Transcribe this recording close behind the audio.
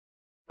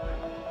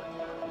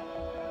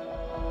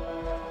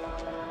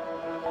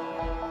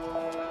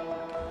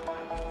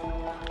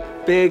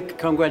big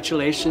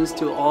congratulations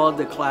to all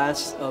the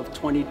class of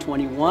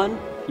 2021.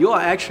 You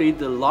are actually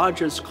the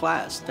largest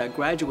class that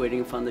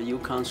graduating from the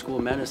UConn School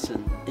of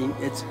Medicine in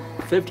its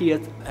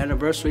 50th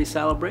anniversary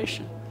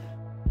celebration.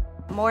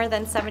 More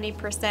than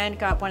 70%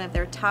 got one of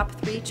their top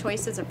 3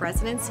 choices of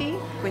residency.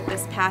 With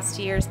this past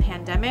year's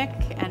pandemic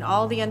and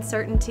all the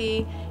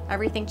uncertainty,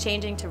 everything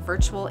changing to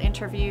virtual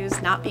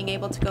interviews, not being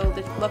able to go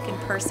look in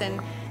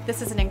person,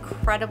 this is an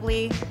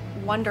incredibly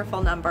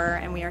wonderful number,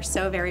 and we are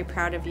so very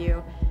proud of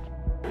you.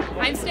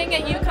 I'm staying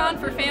at UConn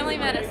for family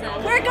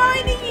medicine. We're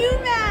going to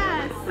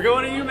UMass! We're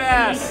going to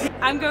UMass!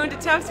 I'm going to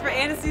Tufts for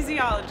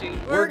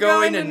anesthesiology. We're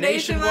going to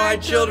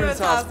Nationwide Children's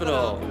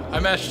Hospital.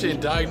 I'm actually in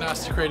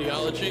diagnostic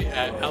radiology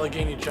at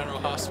Allegheny General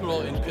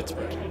Hospital in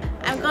Pittsburgh.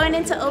 I'm going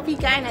into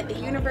OB-GYN at the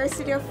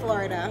University of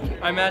Florida.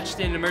 I'm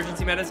matched in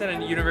emergency medicine at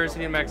the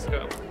University of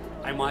Mexico.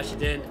 I'm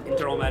matched in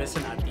internal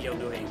medicine at the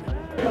New Haven.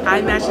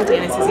 I'm matched into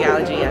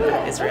anesthesiology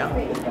at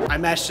Israel.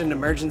 I'm matched in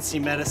emergency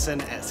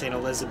medicine at St.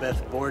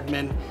 Elizabeth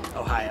Boardman,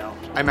 Ohio.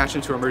 I'm matched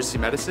into emergency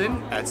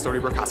medicine at Stony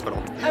Brook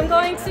Hospital. I'm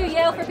going to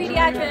Yale for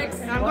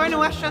pediatrics. I'm going to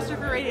Westchester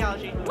for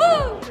radiology.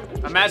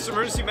 Woo! I'm matched in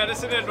emergency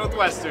medicine at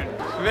Northwestern.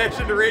 I'm matched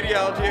into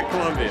radiology at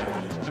Columbia.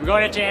 I'm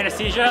going into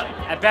anesthesia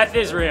at Beth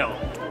Israel.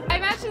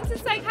 I'm matched into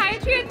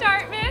psychiatry at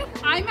Dartmouth.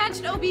 I'm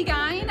matched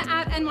OB-GYN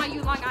at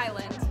NYU Long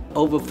Island.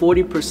 Over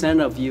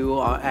 40% of you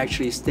are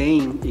actually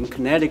staying in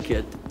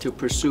Connecticut to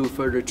pursue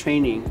further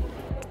training.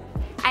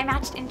 I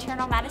matched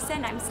internal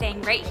medicine. I'm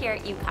staying right here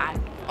at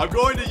UConn. I'm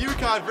going to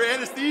UConn for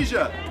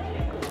anesthesia.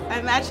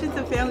 I'm matched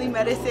into family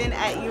medicine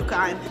at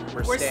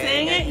UConn. We're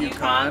staying at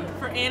UConn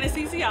for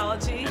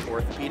anesthesiology and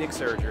orthopedic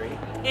surgery.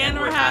 and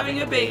we're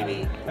having a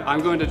baby.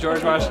 I'm going to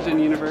George Washington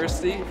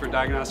University for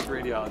diagnostic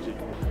radiology.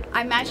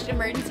 I'm matched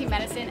emergency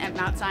medicine at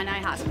Mount Sinai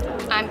Hospital.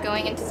 I'm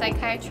going into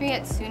psychiatry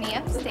at SUNY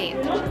Upstate.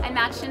 I'm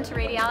matched into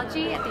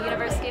radiology at the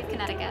University of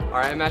Connecticut. All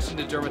right, I'm matched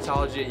into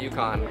dermatology at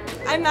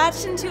UConn. I'm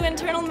matched into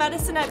internal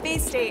medicine at Bay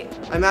State.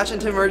 I'm matched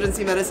into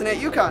emergency medicine at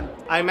UConn.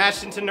 I'm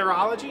matched into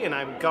neurology and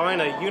I'm going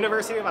to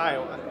University of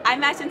Iowa. I'm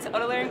matched into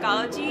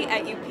otolaryngology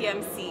at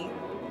UPMC.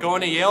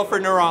 Going to Yale for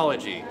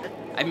neurology.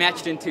 I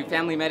matched into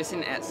family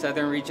medicine at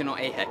Southern Regional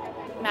AHIC.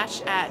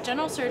 Matched at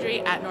general surgery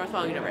at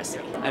Northwell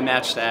University. I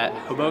matched at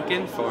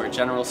Hoboken for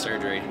general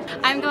surgery.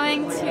 I'm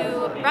going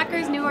to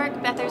Rutgers,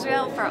 Newark, Beth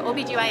Israel for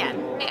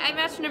OBGYN. I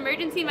matched in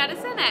emergency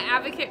medicine at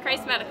Advocate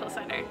Christ Medical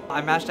Center.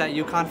 I'm matched at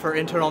UConn for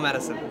internal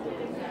medicine.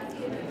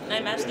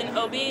 I'm matched in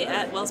OB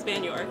at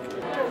Wellspan York.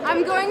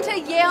 I'm going to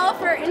Yale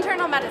for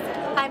internal medicine.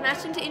 I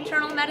matched into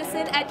internal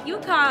medicine at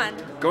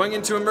UConn. Going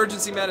into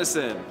emergency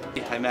medicine.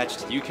 I matched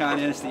UConn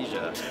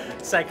anesthesia.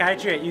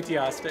 Psychiatry at UT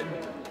Austin.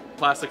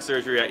 Plastic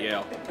surgery at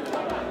Yale.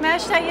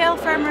 Matched at Yale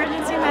for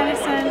emergency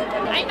medicine.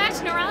 I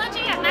matched neurology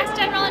at Mass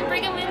General and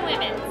Brigham and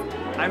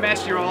Women's. I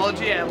matched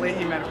urology at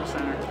Leahy Medical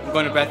Center. I'm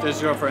going to Beth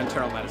Israel for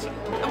internal medicine.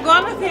 I'm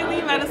going to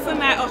family medicine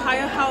at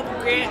Ohio Health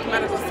Grant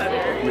Medical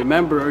Center.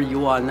 Remember,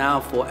 you are now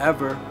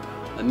forever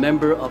a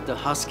member of the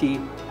Husky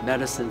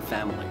Medicine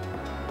family.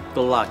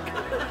 Good luck.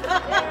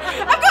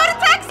 I'm going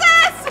to Texas!